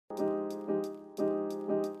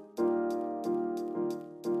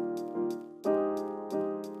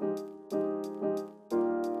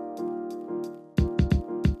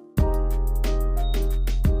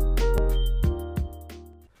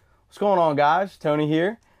going on, guys? Tony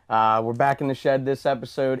here. We're back in the shed. This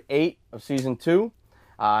episode 8 of season 2,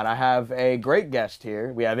 and I have a great guest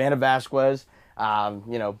here. We have Anna Vazquez.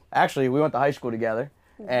 Actually, we went to high school together,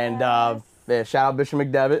 and shout out Bishop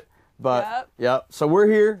McDevitt. But yep. So we're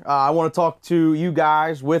here. I want to talk to you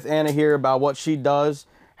guys with Anna here about what she does,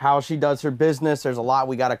 how she does her business. There's a lot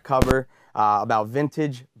we got to cover about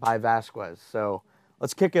Vintage by Vazquez. So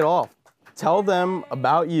let's kick it off. Tell them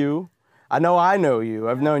about you. I know you.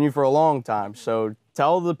 I've known you for a long time. So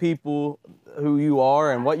tell the people who you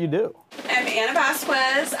are and what you do. I'm Anna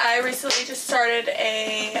Vazquez. I recently just started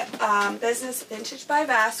a business, Vintage by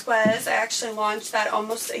Vazquez. I actually launched that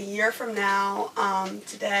almost a year from now.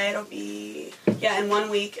 Today it'll be, in 1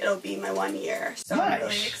 week it'll be my 1 year. So nice. I'm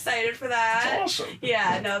really excited for that. That's awesome.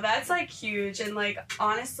 Yeah, no, that's like huge. And like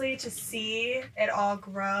honestly, to see it all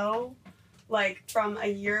grow, like from a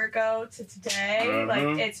year ago to today,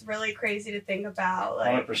 like it's really crazy to think about.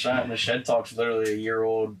 Like 100%. The shed talk's literally a year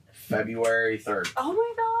old, February 3rd. Oh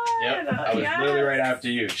my God! Yep, I was literally right after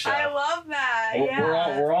you. So. I love that.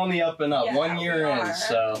 We're on the up and up. Yeah, 1 year in,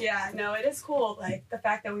 so yeah, no, it is cool. Like the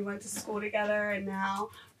fact that we went to school together and now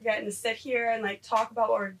we're getting to sit here and like talk about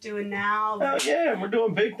what we're doing now. Like, oh yeah, we're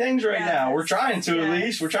doing big things right now. We're trying to at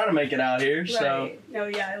least. We're trying to make it out here. Right. So no,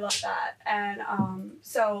 yeah, I love that. And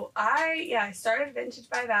so I started Vintage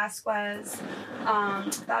by Vazquez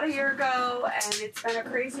about a year ago, and it's been a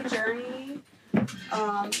crazy journey.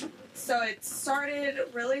 So it started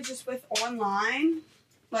really just with online,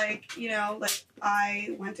 like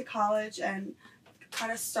I went to college and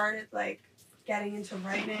kind of started like getting into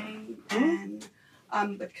writing and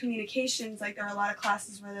with communications. Like there are a lot of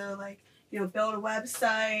classes where they're like, build a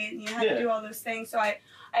website and you have to do all those things. So I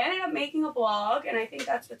ended up making a blog, and I think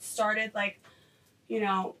that's what started like,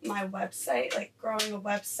 my website, like growing a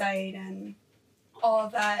website and all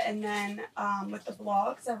of that. And then with the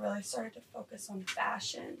blogs, I really started to focus on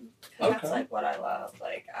fashion, because that's like what I love.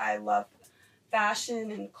 Like I love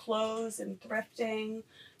fashion and clothes and thrifting.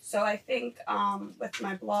 So I think with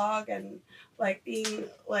my blog and like being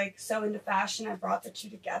like so into fashion, I brought the two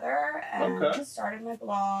together and started my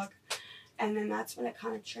blog. And then that's when it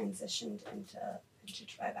kind of transitioned into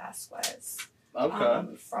Vintage by Vazquez.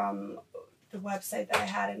 From the website that I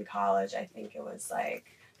had in college, I think it was like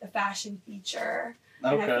the fashion feature.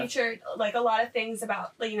 And I featured like a lot of things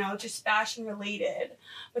about, just fashion related.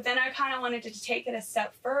 But then I kind of wanted to take it a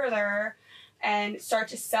step further and start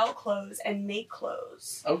to sell clothes and make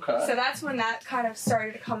clothes. So that's when that kind of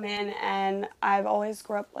started to come in, and I've always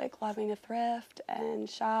grew up like loving to thrift and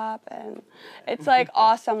shop, and it's like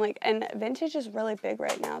awesome. Like, and vintage is really big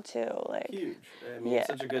right now too. Like huge. I mean, it's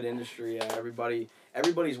such a good industry.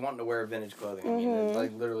 Everybody's wanting to wear vintage clothing. I mean,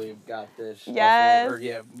 like literally got this.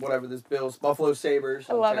 Buffalo, whatever this Bill's Buffalo Sabres.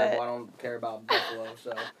 I love it. I don't care about Buffalo,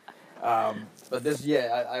 so. But this,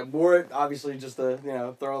 I wore it obviously just to,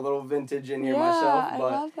 throw a little vintage in here myself.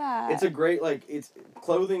 But I love that. It's a great, it's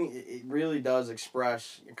clothing. It really does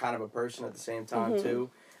express kind of a person at the same time too.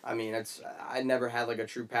 I mean, I never had like a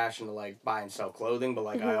true passion to like buy and sell clothing, but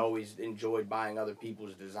like I always enjoyed buying other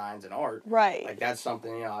people's designs and art. Right. Like that's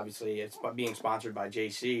something, obviously it's being sponsored by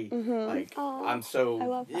JC. Like I'm I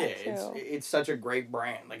love that too. It's such a great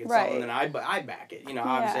brand. Like it's something that I back it.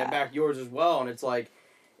 Obviously I back yours as well, and it's like,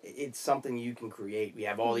 it's something you can create. We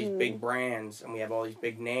have all these big brands and we have all these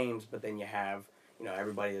big names, but then you have,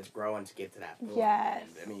 everybody that's growing to get to that point. Yes.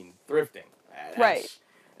 And, I mean, thrifting.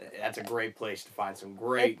 That's a great place to find some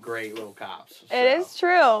great little cops. So. It is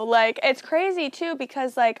true. Like, it's crazy, too,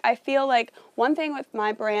 because, like, I feel like one thing with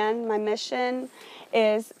my brand, my mission,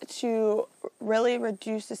 is to really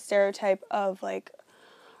reduce the stereotype of, like,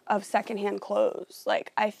 of secondhand clothes.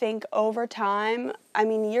 Like, I think over time, I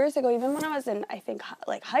mean, years ago, even when I was in, I think,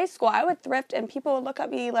 like, high school, I would thrift and people would look at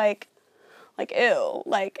me like, ew.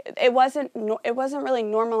 Like, it wasn't really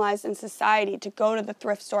normalized in society to go to the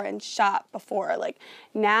thrift store and shop before. Like,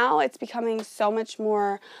 now it's becoming so much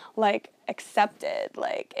more, like, accepted.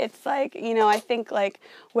 Like, it's like, I think, like,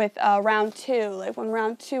 with round 2, like, when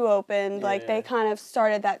round 2 opened, like, they kind of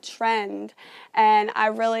started that trend. And I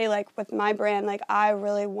really, like, with my brand, like, I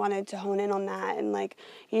really wanted to hone in on that and, like,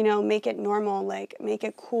 make it normal, like, make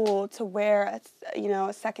it cool to wear,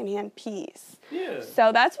 a secondhand piece. Yeah.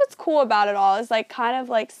 So that's what's cool about it all, is, like, kind of,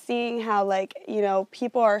 like, seeing how, like,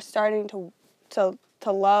 people are starting to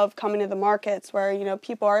love coming to the markets where,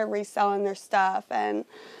 people are reselling their stuff. And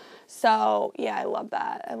so, I love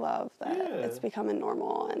that. I love that it's becoming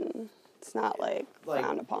normal and it's not, like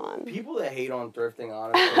frowned upon. People that hate on thrifting,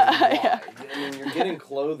 honestly, why? I mean, you're getting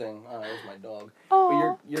clothing. Oh, there's my dog.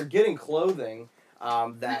 Oh. But you're getting clothing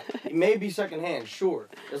that it may be secondhand, sure.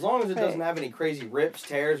 As long as it doesn't have any crazy rips,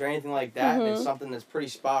 tears, or anything like that, and it's something that's pretty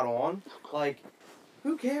spot on, like,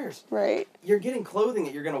 who cares? Right. You're getting clothing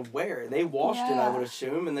that you're going to wear. They washed it, I would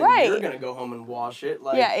assume, and then you're going to go home and wash it.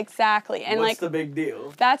 Like, yeah, exactly. And what's the big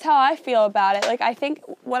deal? That's how I feel about it. Like, I think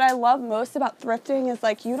what I love most about thrifting is,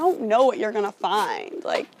 like, you don't know what you're going to find.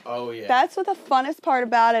 Like, oh, yeah. That's what the funnest part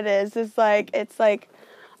about it is like, it's like,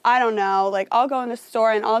 I don't know, like, I'll go in the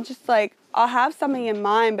store and I'll just, like, I'll have something in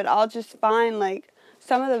mind, but I'll just find, like,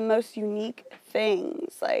 some of the most unique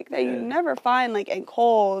things, like, that you never find, like, in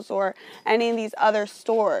Kohl's or any of these other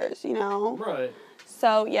stores, you know? Right.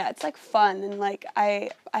 So, yeah, it's, like, fun. And, like, I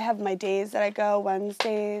have my days that I go,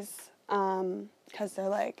 Wednesdays, because they're,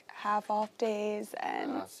 like, half-off days.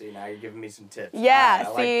 And see, now you're giving me some tips. yeah,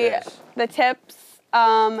 I see, like this. The tips,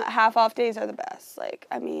 half-off days are the best. Like,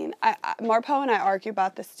 I mean, Marpo and I argue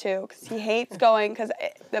about this, too, because he hates going, because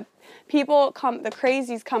the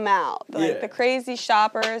crazies come out. Like, the crazy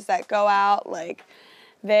shoppers that go out, like,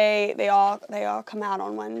 they all come out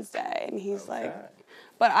on Wednesday, and he's like,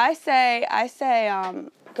 but I say,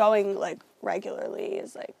 going, like, regularly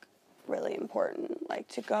is, like, really important, like,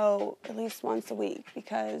 to go at least once a week,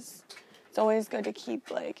 because it's always good to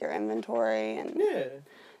keep, like, your inventory. And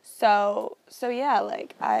so yeah,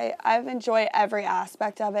 like, I've enjoyed every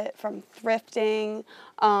aspect of it, from thrifting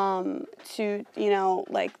to, you know,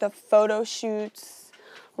 like, the photo shoots,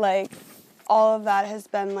 like, all of that has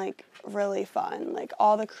been, like, really fun, like,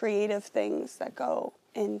 all the creative things that go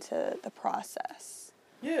into the process.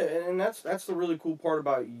 Yeah, and that's the really cool part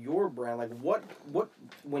about your brand. Like, what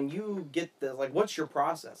when you get the, like, what's your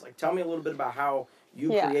process? Like, tell me a little bit about how you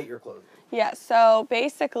create your clothing. Yeah, so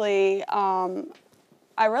basically,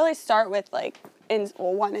 I really start with, like,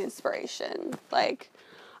 one inspiration. Like,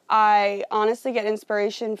 I honestly get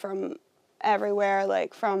inspiration from everywhere,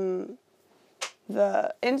 like, from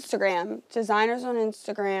the Instagram, designers on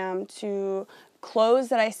Instagram, to clothes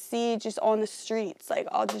that I see just on the streets. Like,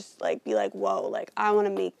 I'll just, like, be like, whoa, like, I want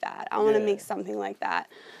to make that. I want to make something like that.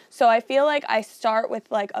 So I feel like I start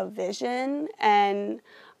with, like, a vision, and,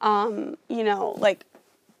 you know, like,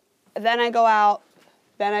 then I go out,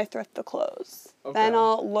 then I thrift the clothes. Okay. Then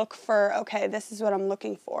I'll look for, okay, this is what I'm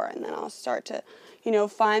looking for, and then I'll start to, you know,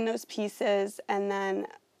 find those pieces, and then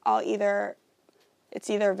it's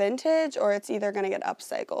either vintage or it's either going to get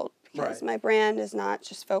upcycled, because my brand is not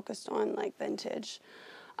just focused on, like, vintage.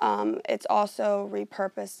 It's also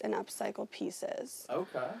repurposed and upcycled pieces.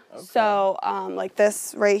 Okay. So, like,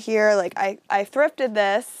 this right here, like, I thrifted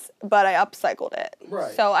this, but I upcycled it.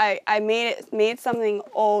 Right. So I made something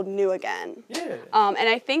old new again. Yeah. And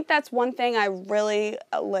I think that's one thing I really,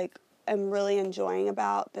 like, am really enjoying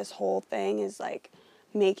about this whole thing, is, like,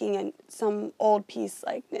 making some old piece,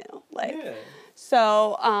 like, new. Like,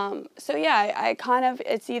 so yeah, I kind of,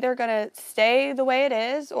 it's either going to stay the way it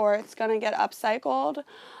is, or it's going to get upcycled.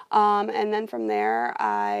 And then from there,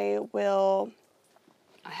 I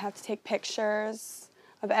have to take pictures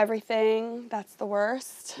of everything. That's the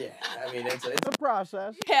worst. Yeah, I mean, it's a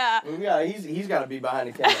process. Yeah. He's got to be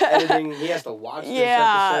behind the camera editing. He has to watch this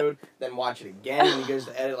episode, then watch it again when he goes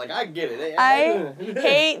to edit. Like, I get it. I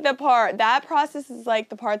hate the part. That process is, like,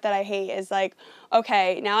 the part that I hate, is, like,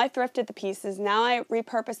 okay, now I thrifted the pieces. Now I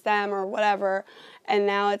repurposed them or whatever. And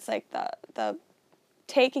now it's, like, the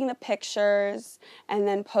taking the pictures and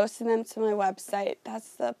then posting them to my website. That's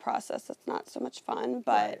the process. That's not so much fun.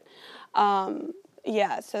 But,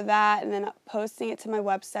 yeah, so that, and then posting it to my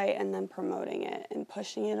website, and then promoting it and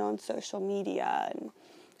pushing it on social media. And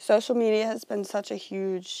social media has been such a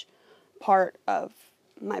huge part of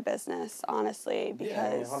my business, honestly,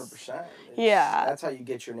 because... Yeah, I mean, 100%. That's how you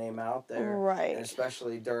get your name out there. Right. And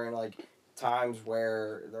especially during, like, times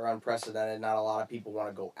where they're unprecedented, not a lot of people want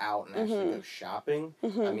to go out and actually go shopping.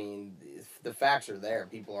 I mean, the facts are there.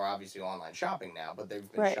 People are obviously online shopping now, but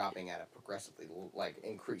they've been shopping at a progressively, like,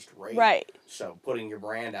 increased rate. Right. So putting your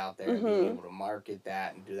brand out there and being able to market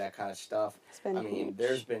that and do that kind of stuff. I mean, huge.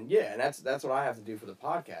 There's been, and that's what I have to do for the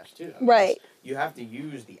podcast too. I mean, you have to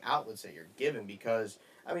use the outlets that you're given, because,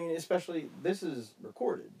 I mean, especially, this is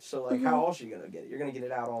recorded, so, like, how else are you going to get it? You're going to get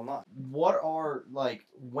it out online. What are, like,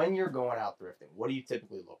 when you're going out thrifting, what do you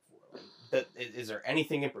typically look for? Like, is there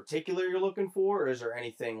anything in particular you're looking for, or is there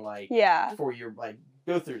anything, like, for your, like,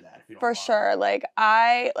 go through that if you don't mind. For sure. Like,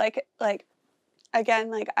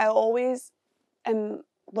 again, like, I always am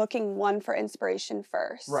looking, for inspiration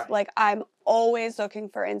first. Right. Like, I'm always looking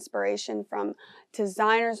for inspiration from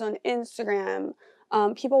designers on Instagram,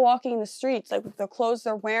 people walking in the streets, like, the clothes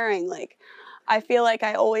they're wearing. Like, I feel like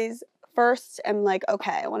I always first am like,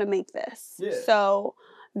 okay, I want to make this. Yeah. So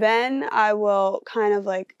then I will kind of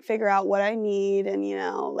like figure out what I need and,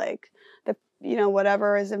 like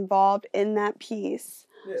whatever is involved in that piece.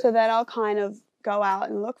 Yeah. So then I'll kind of go out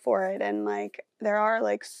and look for it. And like, there are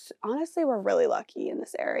like, honestly, we're really lucky in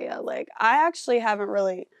this area. Like, I actually haven't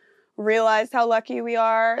really realized how lucky we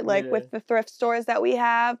are, like with the thrift stores that we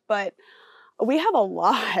have, but we have a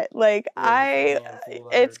lot. Like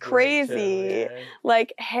it's crazy. Too, yeah.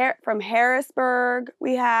 Like from Harrisburg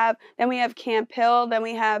then we have Camp Hill, then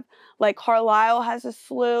we have like Carlisle has a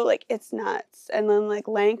slew. Like it's nuts. And then like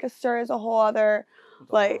Lancaster is a whole other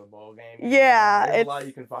like ball game. Yeah, there's a lot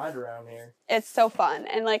you can find around here. It's so fun.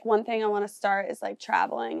 And like one thing I want to start is like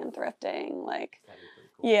traveling and thrifting. Like That'd be pretty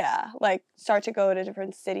cool. Yeah, like start to go to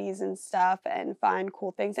different cities and stuff and find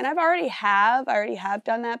cool things. And I already have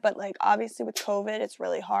done that, but like obviously with COVID, it's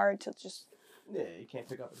really hard to just. Yeah, you can't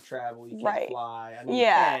pick up and travel. You can't Right. fly. I mean,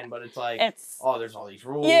 Yeah. you can, but it's like, There's all these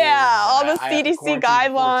rules. Yeah, all the I have to CDC quarantine for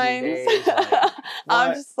 14 guidelines. days, like,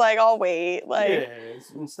 I'm just like, I'll wait. Like, yeah,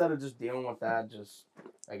 instead of just dealing with that,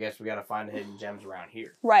 I guess we got to find the hidden gems around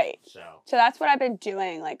here. Right. So that's what I've been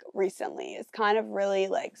doing like recently, is kind of really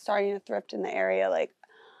like starting to thrift in the area. Like,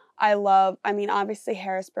 obviously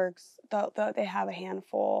Harrisburg's, they have a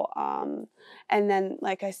handful. And then,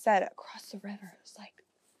 like I said, across the river, there's like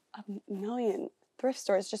a million thrift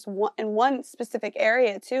stores just in one specific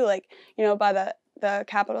area too. Like, by the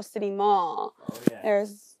Capital City Mall. Oh yeah.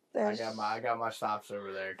 There's I got my stops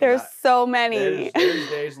over there. There's so many. There's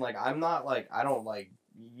days like I'm not like I don't like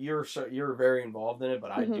you're very involved in it,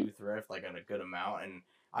 but I do thrift like on a good amount, and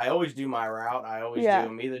I always do my route. I always do.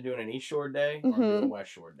 I'm either doing an East Shore day or I'm doing a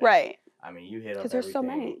West Shore day. Right. I mean, you hit up because everything. there's so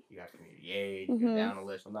many. You got community aid. You go down the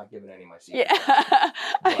list. I'm not giving any of my secrets. Yeah,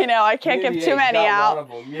 I know. I can't give too many out. One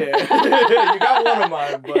of them, yeah. You got one of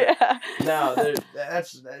mine, but no,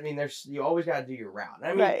 you always got to do your route.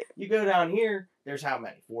 I mean, you go down here. There's how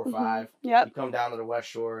many? 4 or 5. Yep. You come down to the West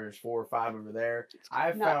Shore. There's 4 or 5 over there.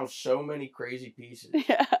 I've found so many crazy pieces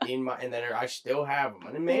and then I still have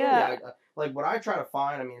them. And mainly, like what I try to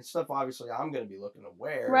find. I mean, stuff obviously I'm gonna be looking to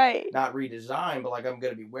wear, right? Not redesign, but like I'm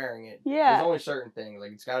gonna be wearing it. Yeah. There's only certain things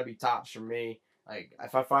like it's got to be tops for me. Like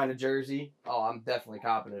if I find a jersey, I'm definitely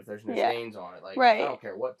copping it if there's no stains on it. Like I don't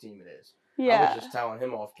care what team it is. Yeah. I was just telling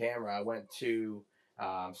him off camera. I went to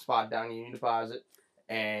spot down Union Deposit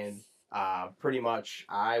and. Pretty much,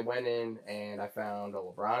 I went in and I found a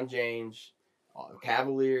LeBron James,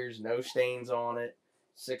 Cavaliers, no stains on it,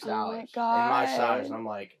 $6 in my size, and I'm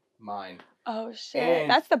like, mine. Oh shit, and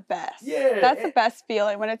that's the best. Yeah, that's the best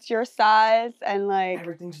feeling when it's your size and like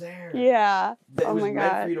everything's there. Yeah. It was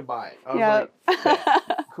meant for you to buy it. I was like,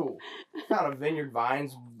 yeah, cool. Found a Vineyard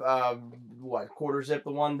Vines, quarter zip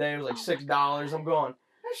the one day. It was like $6. I'm going.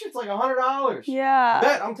 That shit's like $100. Yeah.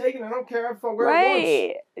 Bet I'm taking it. I don't care if I wear it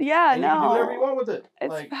once. Yeah, and you can do whatever you want with it. It's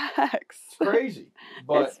like, facts. It's crazy.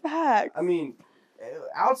 But it's facts. I mean,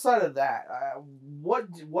 outside of that,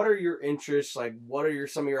 what are your interests? Like, what are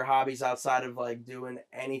some of your hobbies outside of like doing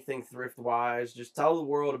anything thrift wise? Just tell the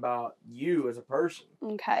world about you as a person.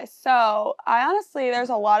 Okay, so I honestly, there's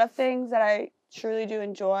a lot of things that I truly do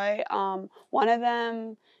enjoy. One of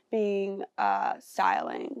them being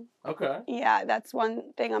styling. Okay. Yeah, that's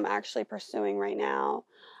one thing I'm actually pursuing right now.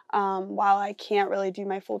 While I can't really do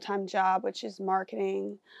my full-time job, which is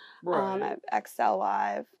marketing at Excel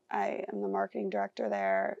Live. I am the marketing director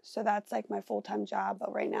there. So that's like my full-time job.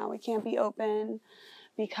 But right now we can't be open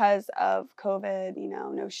because of COVID,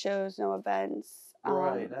 no shows, no events.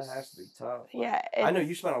 Right, that has to be tough. Yeah. I know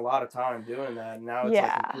you spent a lot of time doing that, and now it's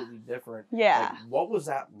like completely different. Yeah. Like, what was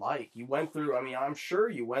that like? You went through, I'm sure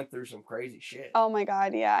you went through some crazy shit. Oh my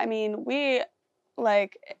God, yeah. I mean, we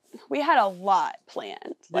had a lot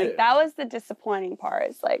planned. Like, that was the disappointing part.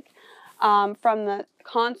 It's like, from the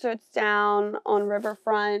concerts down on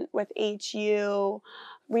Riverfront with HU,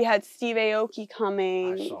 we had Steve Aoki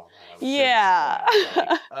coming. I saw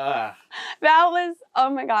that. That was, oh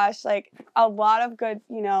my gosh, like a lot of good,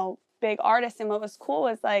 big artists. And what was cool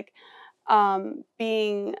was like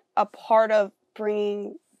being a part of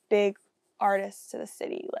bringing big artists to the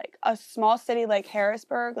city. Like a small city like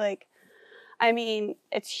Harrisburg, like, I mean,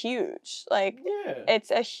 it's huge. Like,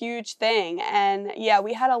 it's a huge thing. And yeah,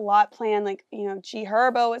 we had a lot planned. Like, G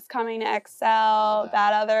Herbo was coming to XL.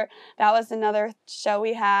 That was another show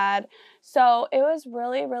we had. So it was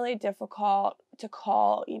really, really difficult to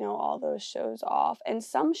call, all those shows off. And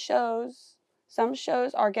some shows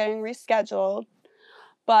are getting rescheduled.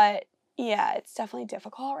 But yeah, it's definitely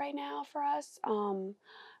difficult right now for us.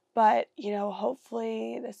 But,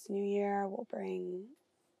 hopefully this new year will bring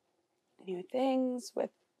new things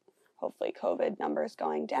with hopefully COVID numbers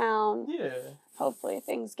going down. Yeah. Hopefully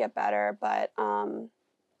things get better. But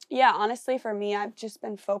Yeah, honestly, for me, I've just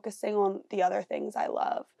been focusing on the other things I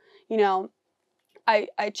love. You know,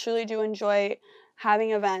 I truly do enjoy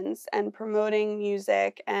having events and promoting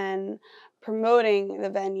music and promoting the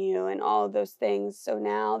venue and all of those things. So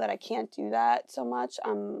now that I can't do that so much,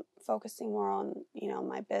 I'm focusing more on,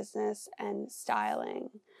 my business and styling.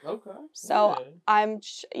 Okay. So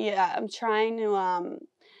Yeah. I'm trying to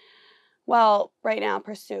well, right now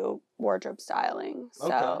pursue wardrobe styling.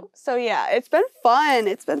 Okay. So yeah, it's been fun.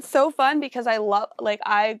 It's been so fun because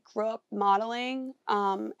I grew up modeling,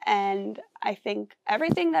 and I think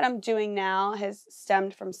everything that I'm doing now has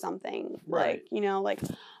stemmed from something. Right. Like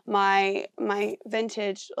my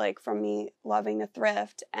vintage, like from me loving to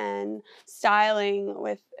thrift and styling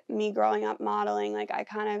with me growing up modeling, like I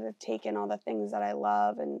kind of have taken all the things that I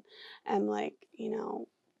love and like,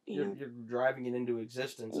 You're driving it into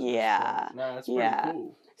existence at this yeah, point. No, that's pretty yeah.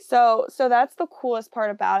 cool. So that's the coolest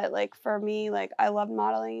part about it. Like for me, like I love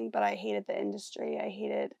modeling, but I hated the industry. I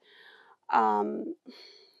hated um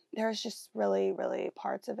there's just really, really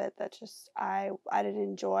parts of it that just I didn't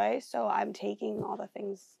enjoy. So I'm taking all the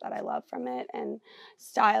things that I love from it, and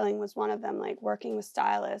styling was one of them. Like working with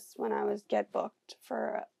stylists when I was get booked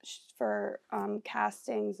for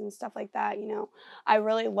castings and stuff like that. I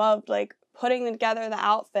really loved like putting together the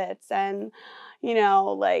outfits and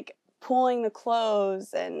like pulling the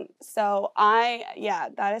clothes. And so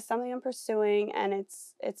that is something I'm pursuing, and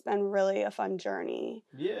it's been really a fun journey.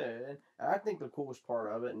 Yeah, and I think the coolest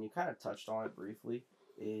part of it, and you kind of touched on it briefly,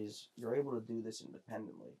 is you're able to do this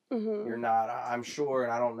independently. Mm-hmm. You're not, I'm sure,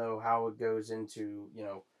 and I don't know how it goes into,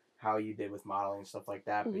 how you did with modeling and stuff like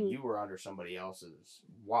that, but Mm-hmm. you were under somebody else's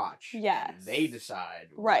watch. Yes. And they decide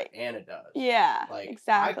right. what Anna does. Yeah, like,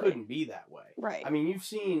 exactly. I couldn't be that way. Right. I mean, you've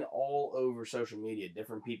seen all over social media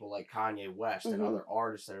different people like Kanye West and other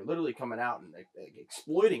artists that are literally coming out and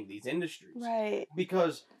exploiting these industries. Right.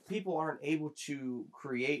 Because people aren't able to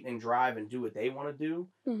create and drive and do what they want to do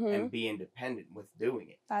and be independent with doing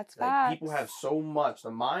it. That's like facts. People have so much.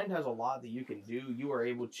 The mind has a lot that you can do. You are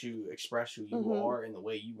able to express who you are in the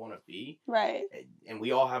way you want to be. Right. And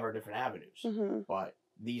we all have our different avenues. But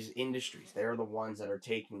these industries, they're the ones that are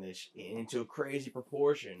taking this into a crazy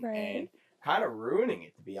proportion and kind of ruining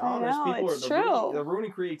it, to be honest. I know, People it's true. They're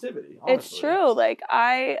ruining creativity, honestly. It's true. Like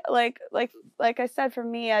I said, for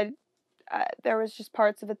me, there was just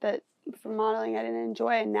parts of it that for modeling I didn't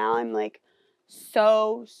enjoy, and now I'm like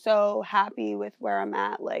so happy with where I'm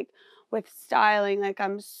at, like with styling. Like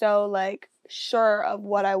I'm so like sure of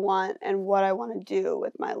what I want and what I want to do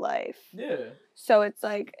with my life. Yeah. So it's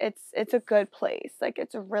like it's a good place. Like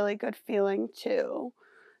it's a really good feeling too.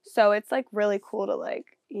 So it's like really cool to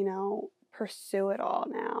like, pursue it all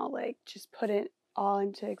now. Like just put it all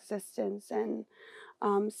into existence and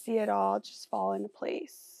see it all just fall into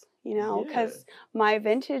place. Because my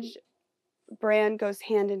vintage brand goes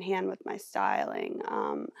hand in hand with my styling.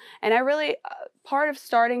 And I really, part of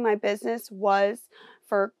starting my business was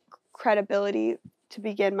for credibility to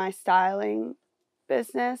begin my styling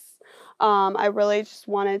business. I really just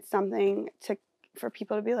wanted something for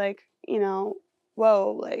people to be like,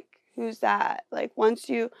 whoa, like, who's that? Like once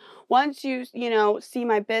you see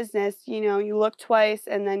my business, you look twice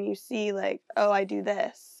and then you see like, oh, I do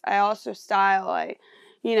this. I also style.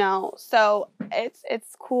 So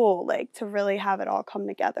it's cool like to really have it all come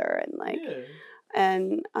together and like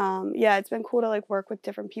it's been cool to like work with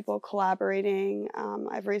different people collaborating.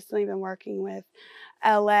 I've recently been working with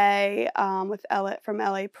LA from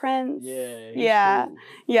LA Prince. Yeah,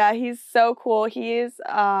 he's so cool.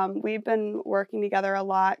 We've been working together a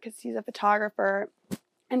lot because he's a photographer.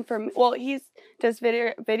 And he does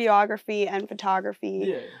videography and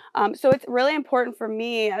photography. So it's really important for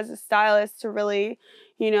me as a stylist to really,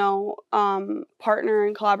 partner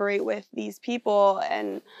and collaborate with these people.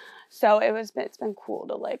 And so it's been cool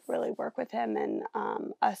to like really work with him and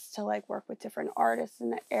us to like work with different artists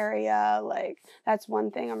in the area. Like that's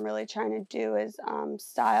one thing I'm really trying to do is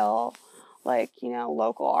style like,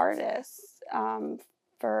 local artists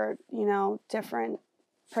for, different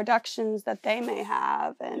productions that they may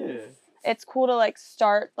have. And it's cool to like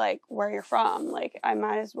start like where you're from. Like I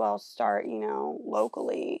might as well start,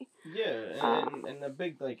 locally. And the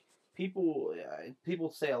big like people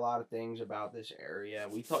say a lot of things about this area.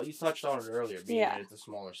 You touched on it earlier, being that it's a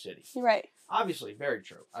smaller city. Right. Obviously, very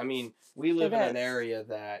true. I mean, we live in an area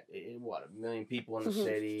that, 1 million people in the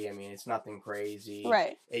city. I mean, it's nothing crazy.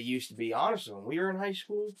 Right. It used to be, honestly, when we were in high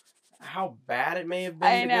school, how bad it may have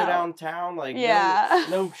been to go downtown. Like,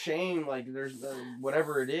 no shame. Like, there's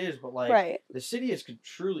whatever it is, but like, the city has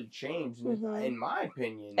truly changed. In my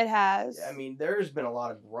opinion, it has. I mean, there's been a lot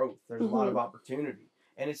of growth. There's a lot of opportunity.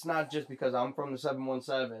 And it's not just because I'm from the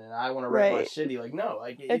 717 and I want to rep my Right. city. Like, no,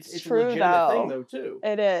 like It's it's a true, legitimate thing though. though too.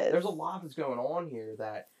 It is. There's a lot that's going on here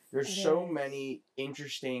that there's It so is. many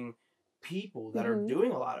interesting people that are Mhm.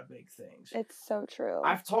 doing a lot of big things. It's so true.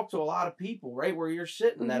 I've talked to a lot of people, right, where you're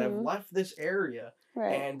sitting that have left this area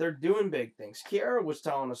Right. and they're doing big things. Kiara was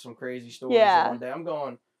telling us some crazy stories Yeah. one day. I'm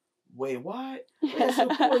going, wait, what? That's so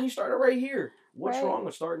cool. And you started right here. What's Right. wrong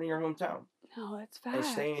with starting in your hometown No, it's facts. and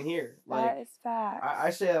staying here? That is facts.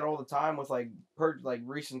 I say that all the time with like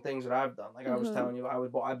recent things that I've done. Like I was telling you, I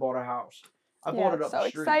bought a house. I bought it up the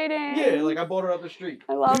street. So exciting. Yeah, like I bought it up the street.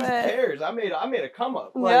 I love Who it. cares? I made a come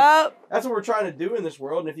up. Like, Yep. that's what we're trying to do in this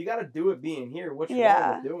world. And if you got to do it being here, what's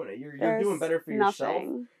wrong with doing it? You're doing better for yourself.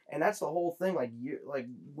 And that's the whole thing. Like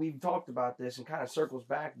we've talked about this and kind of circles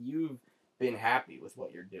back. You've been happy with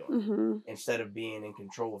what you're doing instead of being in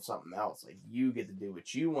control of something else. Like you get to do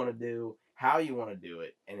what you want to do, how you want to do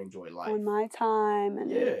it, and enjoy life on my time.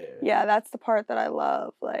 And yeah, that's the part that I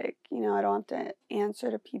love. Like, I don't have to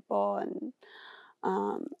answer to people, and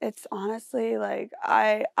it's honestly like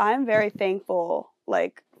I'm very thankful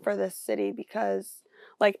like for this city, because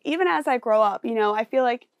like even as I grow up, I feel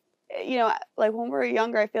like like when we were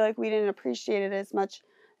younger, I feel like we didn't appreciate it as much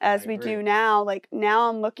as we do now. Like now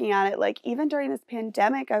I'm looking at it, like even during this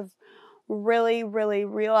pandemic, I've really, really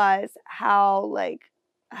realized how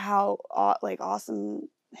awesome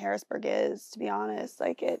Harrisburg is, to be honest.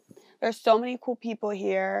 Like there's so many cool people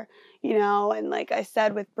here, and like I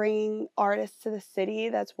said, with bringing artists to the city,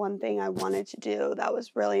 that's one thing I wanted to do. That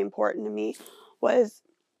was really important to me. Was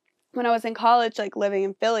when I was in college, like living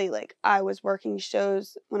in Philly, like I was working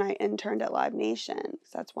shows when I interned at Live Nation.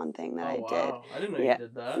 So that's one thing that I did. I didn't know you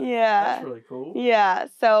did that. Yeah. That's really cool. Yeah.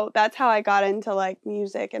 So that's how I got into like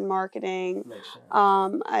music and marketing. Makes sense.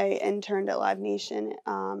 I interned at Live Nation.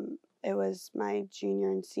 It was my junior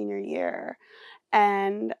and senior year.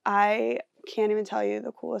 And I can't even tell you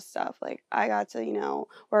the coolest stuff. Like I got to,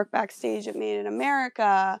 work backstage at Made in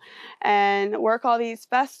America and work all these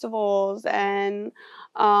festivals, and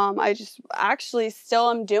I just actually still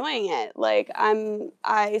am doing it. Like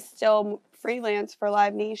I still freelance for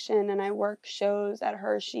Live Nation, and I work shows at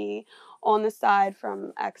Hershey on the side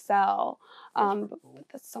from XL. But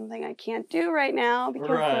that's something I can't do right now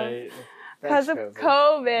because of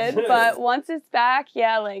COVID. But once it's back,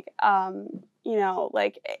 like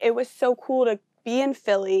like it was so cool to be in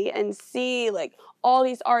Philly and see like all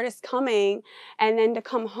these artists coming, and then to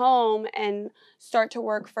come home and start to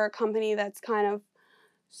work for a company that's kind of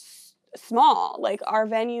small. Like our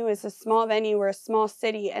venue is a small venue, we're a small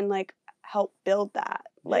city, and like help build that.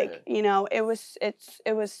 Like, it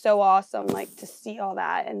was so awesome, like to see all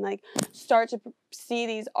that and like start to see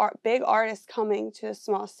these big artists coming to a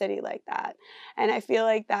small city like that. And I feel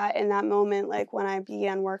like that in that moment, like when I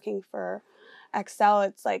began working for XL,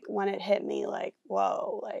 it's like when it hit me, like,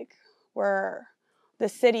 whoa, like the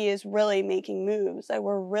city is really making moves. Like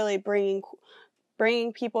we're really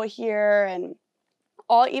bringing people here, and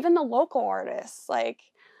even the local artists, like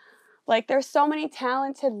there's so many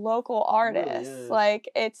talented local artists. Really, like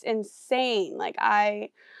it's insane. Like I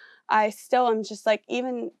still am just like,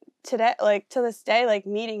 even today, like to this day, like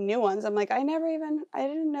meeting new ones, I'm like, I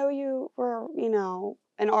didn't know you were,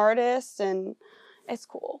 an artist. And it's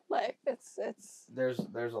cool. Like it's there's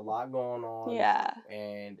a lot going on. Yeah.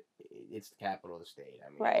 And it's the capital of the state. I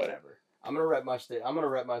mean, right. Whatever. I'm gonna rep my state. I'm gonna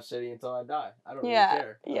rep my city until I die. I don't really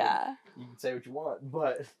care. You can say what you want,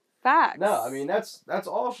 but facts. No, I mean that's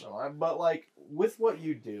awesome. But like with what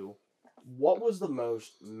you do, what was the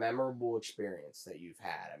most memorable experience that you've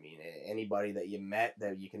had? I mean, anybody that you met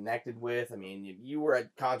that you connected with? I mean, you were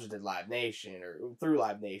at concerts at Live Nation or through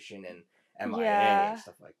Live Nation and MIA and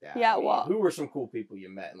stuff like that. Yeah, I mean, who were some cool people you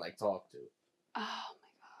met and like talked to? Oh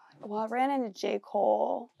my God. Well, I ran into J.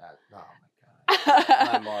 Cole. Oh my God.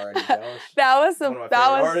 I'm already jealous. That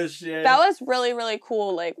was really, really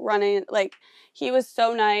cool. Like running, like he was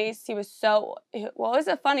so nice. He was so, well, it was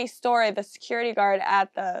a funny story. The security guard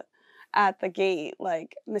at the gate,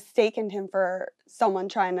 like mistaken him for someone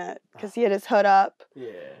trying to, because he had his hood up.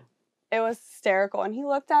 Yeah. It was hysterical. And he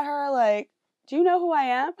looked at her like, do you know who I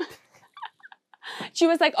am? She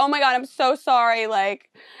was like, oh my God, I'm so sorry. Like,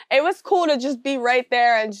 it was cool to just be right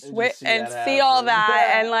there and just see all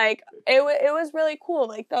that. And like, it was really cool.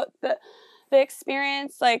 Like the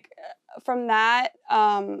experience, like from that,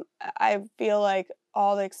 I feel like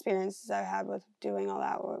all the experiences I had with doing all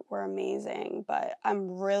that were amazing. But I'm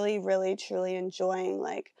really, really, truly enjoying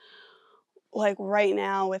like right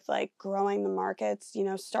now with like growing the markets,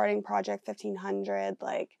 starting Project 1500.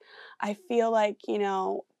 Like, I feel like,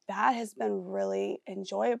 that has been really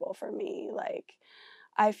enjoyable for me. Like,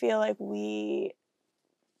 I feel like we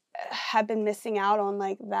have been missing out on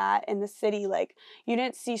like that in the city. Like you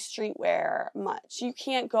didn't see streetwear much. You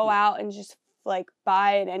can't go out and just like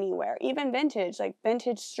buy it anywhere. Even vintage, like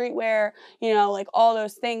vintage streetwear, you know, like all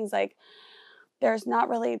those things. Like there's not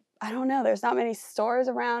really, I don't know, there's not many stores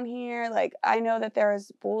around here. Like I know that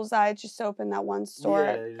there's Bullseye just opened, that one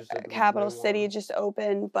store. Yeah, Capital City just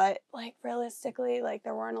opened, but like realistically, like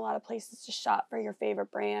there weren't a lot of places to shop for your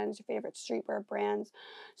favorite brands, your favorite streetwear brands.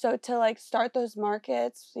 So to like start those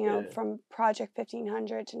markets, you know, from Project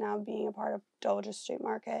 1500 to now being a part of Doja Street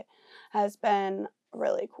Market has been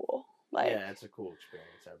really cool. Like, yeah, it's a cool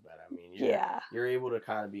experience, I bet. I mean, you're able to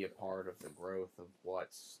kind of be a part of the growth of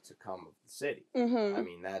what's to come of the city. Mm-hmm. I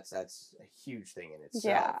mean, that's a huge thing in itself.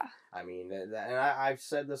 Yeah. I mean, and I've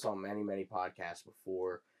said this on many, many podcasts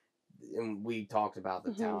before, and we talked about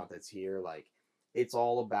the talent that's here. Like, it's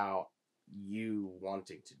all about you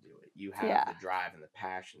wanting to do it. You have the drive and the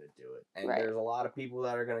passion to do it. And there's a lot of people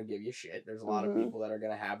that are going to give you shit. There's a lot of people that are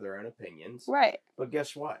going to have their own opinions. Right. But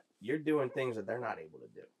guess what? You're doing things that they're not able to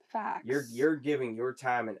do. Facts. You're giving your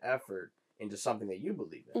time and effort into something that you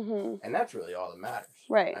believe in, and that's really all that matters.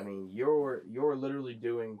 Right. I mean, you're literally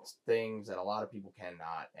doing things that a lot of people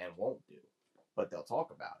cannot and won't do, but they'll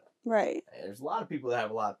talk about it. Right. And there's a lot of people that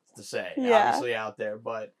have a lot to say, obviously out there,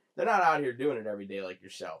 but they're not out here doing it every day like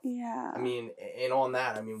yourself. Yeah. I mean, and on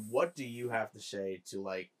that, I mean, what do you have to say to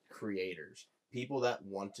like creators, people that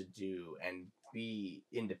want to do and be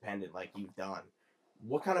independent like you've done?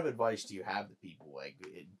 What kind of advice do you have to people? Like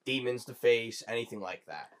demons to face, anything like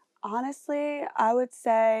that? Honestly, I would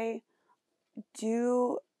say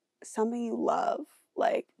do something you love.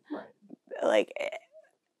 Like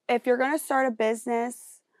if you're going to start a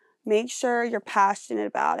business, make sure you're passionate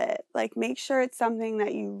about it. Like make sure it's something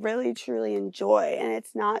that you really truly enjoy and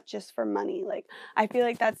it's not just for money. Like I feel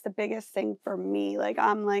like that's the biggest thing for me. Like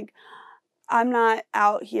I'm not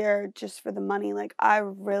out here just for the money. Like I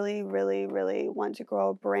really, really, really want to grow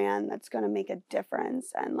a brand that's going to make a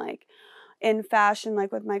difference. And like in fashion,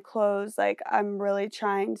 like with my clothes, like I'm really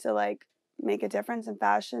trying to like make a difference in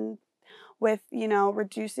fashion with, you know,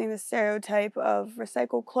 reducing the stereotype of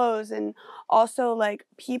recycled clothes and also like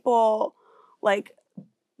people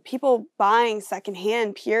buying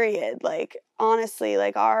secondhand, period. Like honestly,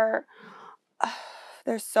 like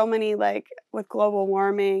there's so many like with global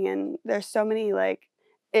warming and there's so many like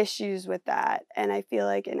issues with that. And I feel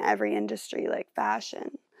like in every industry, like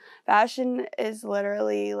fashion is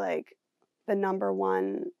literally like the number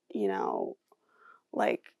one, you know,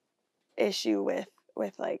 like issue with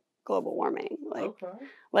like global warming. Like,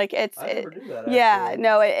 like it's, I never knew that, yeah,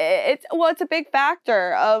 no, it's a big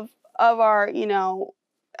factor of our, you know,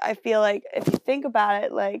 I feel like if you think about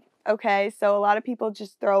it, like, okay, so a lot of people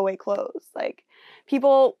just throw away clothes. Like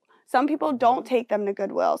some people don't take them to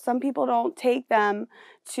Goodwill. Some people don't take them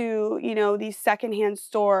to, you know, these secondhand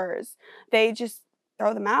stores. They just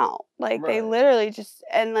throw them out. Like they literally just,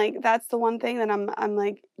 and like, that's the one thing that I'm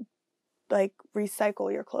like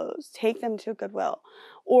recycle your clothes, take them to Goodwill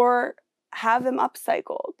or have them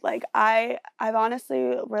upcycled. Like I've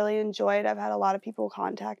honestly really enjoyed, I've had a lot of people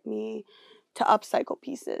contact me to upcycle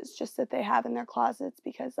pieces just that they have in their closets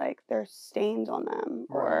because like there's stains on them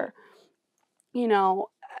or, you know,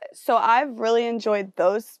 so I've really enjoyed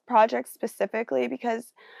those projects specifically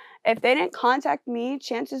because if they didn't contact me,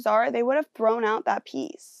 chances are they would have thrown out that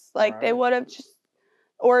piece. Like they would have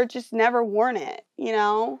just never worn it, you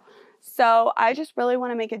know? So I just really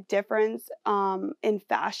want to make a difference in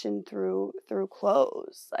fashion through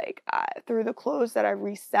clothes, like through the clothes that I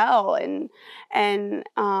resell and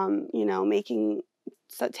you know,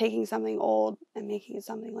 taking something old and making it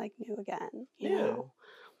something like new again, you know?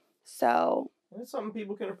 So it's something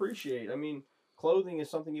people can appreciate. I mean, clothing is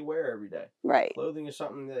something you wear every day. Right. Clothing is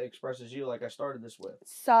something that expresses you, like I started this with.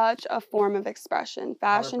 Such a form of expression.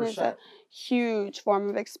 Fashion 100%. is a huge form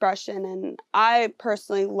of expression, and I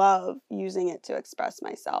personally love using it to express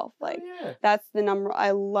myself. Like, that's the number.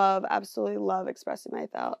 I absolutely love expressing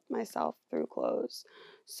myself through clothes.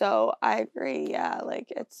 So I agree. Yeah,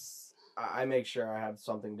 like it's. I make sure I have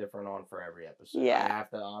something different on for every episode. Yeah. I have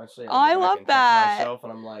to, honestly. I love that. Check myself,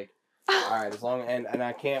 and I'm like, all right, as long and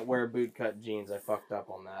I can't wear bootcut jeans. I fucked up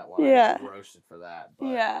on that one. Yeah. I got roasted for that.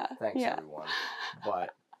 But thanks everyone. But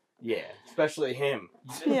yeah, especially him.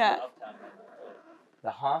 Yeah.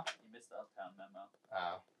 The huh? You missed the Uptown memo.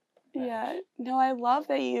 Oh. Yeah. No, I love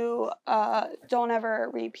that you don't ever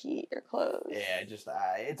repeat your clothes. Yeah, just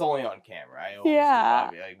it's only on camera. I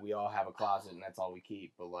always like we all have a closet and that's all we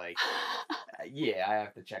keep. But like, yeah, I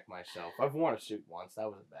have to check myself. I've worn a suit once. That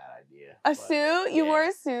was a bad idea. A suit? You wore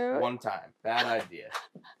a suit? One time. Bad idea.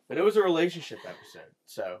 But it was a relationship episode,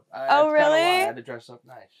 so Oh, that's kinda really? why I had to dress up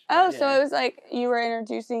nice. Oh, But, so yeah. it was like you were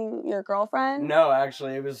introducing your girlfriend? No,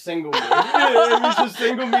 actually, it was single me. It was just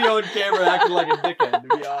single me on camera acting like a dickhead, to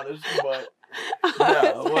be honest. But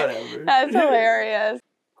no, whatever. That's hilarious.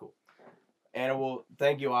 Cool. Anna, well,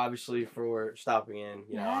 thank you obviously for stopping in.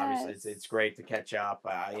 You know, obviously it's great to catch up.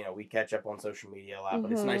 You know, we catch up on social media a lot,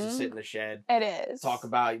 but it's nice to sit in the shed. It is. Talk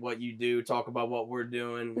about what you do, talk about what we're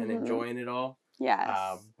doing, and enjoying it all.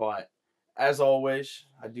 Yes. But as always,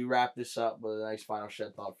 I do wrap this up with a nice final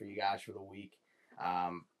shed thought for you guys for the week.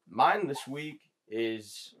 Mine this week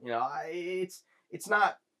is, you know, it's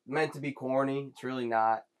not meant to be corny. It's really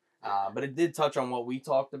not. But it did touch on what we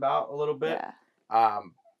talked about a little bit. Yeah.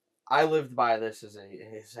 I lived by this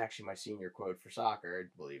it's actually my senior quote for soccer,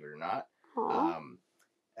 believe it or not.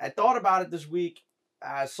 I thought about it this week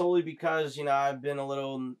solely because, you know, I've been a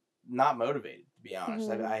little not motivated, to be honest.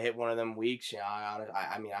 I hit one of them weeks, you know,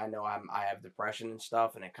 I mean, I know I have depression and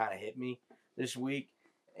stuff, and it kind of hit me this week.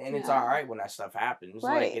 And it's all right when that stuff happens.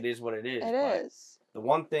 Right. Like, it is what it is. It is. The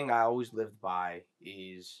one thing I always lived by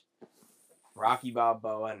is Rocky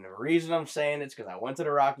Balboa. And the reason I'm saying it's because I went to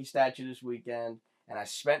the Rocky statue this weekend, and I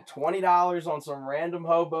spent $20 on some random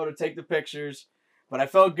hobo to take the pictures. But I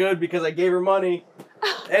felt good because I gave her money.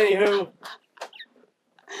 Anywho,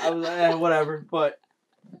 I was like, whatever. But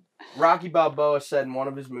Rocky Balboa said in one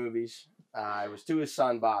of his movies, it was to his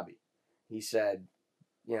son Bobby. He said,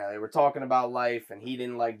 you know, they were talking about life, and he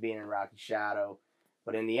didn't like being in Rocky's shadow.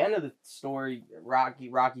 But in the end of the story,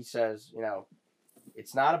 Rocky says, you know,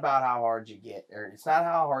 it's not about how hard you get, or it's not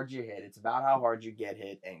how hard you hit. It's about how hard you get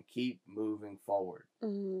hit and keep moving forward.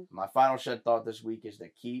 My final shed thought this week is to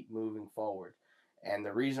keep moving forward. And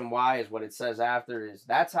the reason why is what it says after is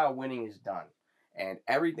that's how winning is done. And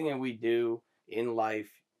everything that we do in life,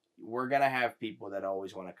 we're going to have people that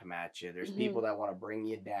always want to come at you. There's people that want to bring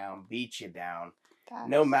you down, beat you down.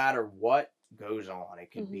 No matter what goes on.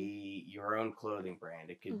 It could be your own clothing brand.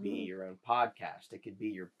 It could be your own podcast. It could be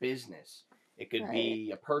your business. It could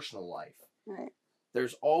be a personal life. Right.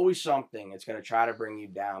 There's always something that's going to try to bring you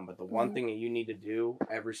down. But the one thing that you need to do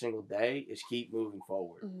every single day is keep moving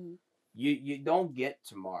forward. You don't get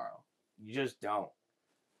tomorrow. You just don't.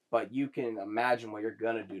 But you can imagine what you're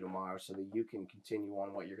going to do tomorrow so that you can continue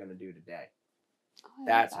on what you're going to do today.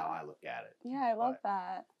 That's how I look at it. Yeah, I love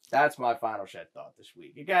that. That's my final shed thought this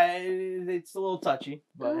week. It's a little touchy,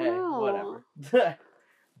 but hey, whatever.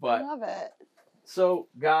 But I love it. So,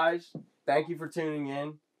 guys, thank you for tuning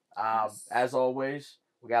in. As always,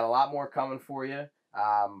 we got a lot more coming for you.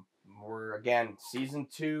 We're, again, Season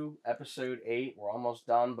 2, Episode 8. We're almost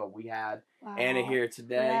done, but we had Anna here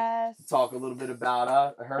today to talk a little bit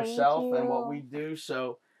about herself and what we do.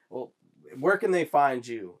 So, well, where can they find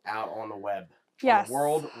you out on the web? Yes. On the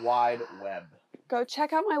World Wide Web. Go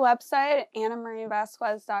check out my website,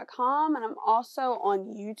 AnnaMarieVazquez.com, and I'm also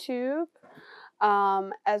on YouTube,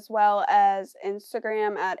 as well as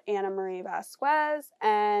Instagram at Anna Marie Vazquez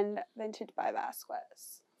and Vintage by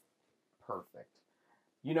Vazquez. Perfect.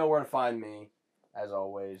 You know where to find me, as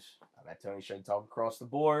always. I'm at Tony Shed Talk across the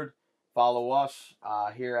board. Follow us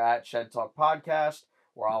here at Shed Talk Podcast.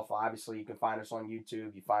 We're all, obviously, you can find us on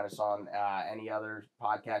YouTube. You find us on any other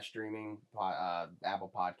podcast streaming,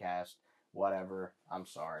 Apple Podcast, whatever. I'm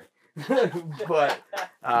sorry. But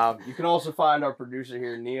you can also find our producer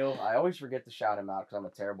here, Neil. I always forget to shout him out because I'm a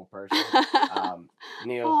terrible person.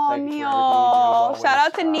 Neil, thank you for everything you do. Shout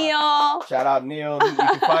out to Neil. Shout out Neil. You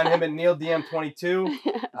can find him at NeilDM22.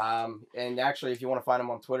 And actually, if you want to find him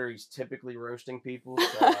on Twitter, he's typically roasting people.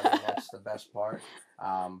 So I mean, that's the best part.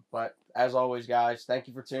 But as always, guys, thank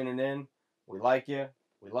you for tuning in. We like you.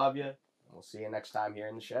 We love you. And we'll see you next time here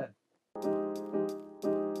in the shed.